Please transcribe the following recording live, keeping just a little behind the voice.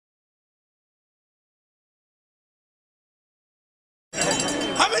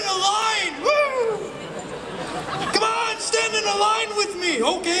a line! Woo! Come on, stand in a line with me.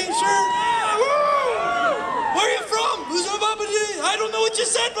 Okay, sure. Woo! Where are you from? I don't know what you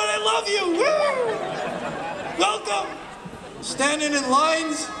said, but I love you. Woo! Welcome. Standing in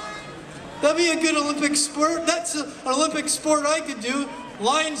lines. That'd be a good Olympic sport. That's an Olympic sport I could do.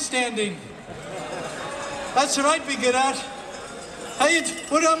 Line standing. That's what I'd be good at.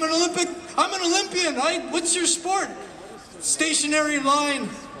 I'm an Olympian. What's your sport? Stationary line.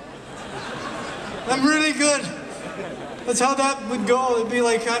 I'm really good. That's how that would go. It'd be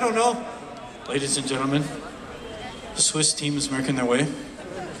like, I don't know. Ladies and gentlemen, the Swiss team is making their way.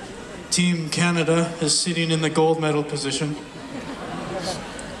 Team Canada is sitting in the gold medal position.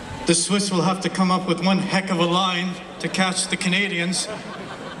 The Swiss will have to come up with one heck of a line to catch the Canadians.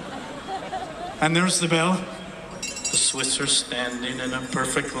 And there's the bell. The Swiss are standing in a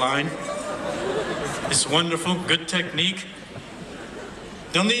perfect line. It's wonderful, good technique.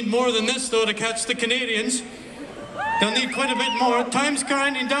 They'll need more than this, though, to catch the Canadians. They'll need quite a bit more. Time's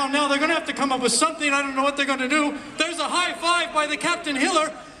grinding down now. They're going to have to come up with something. I don't know what they're going to do. There's a high five by the Captain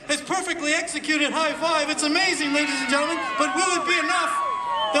Hiller. It's perfectly executed high five. It's amazing, ladies and gentlemen. But will it be enough?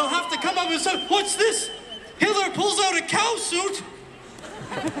 They'll have to come up with something. What's this? Hiller pulls out a cow suit.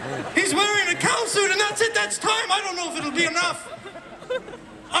 He's wearing a cow suit, and that's it. That's time. I don't know if it'll be enough.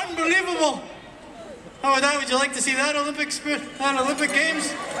 Unbelievable. How about that? Would you like to see that Olympic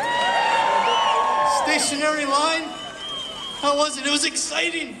Games? Stationary line. How was it? It was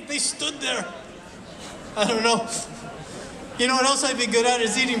exciting. They stood there. I don't know. You know what else I'd be good at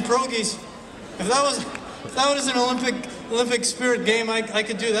is eating pierogies. If that was an Olympic spirit game, I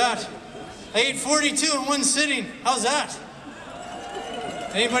could do that. I ate 42 in one sitting. How's that?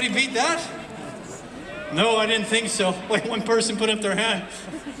 Anybody beat that? No, I didn't think so. Wait, one person put up their hand.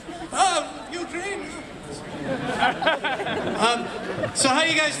 Oh, Ukraine. So how do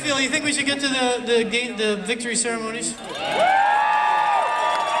you guys feel? You think we should get to the victory ceremonies?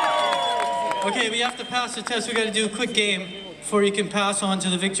 Okay, we have to pass the test. We got to do a quick game before you can pass on to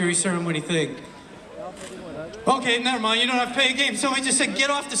the victory ceremony thing. Okay, never mind. You don't have to play a game. Somebody just said get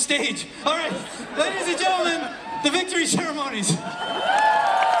off the stage. All right, ladies and gentlemen, the victory ceremonies.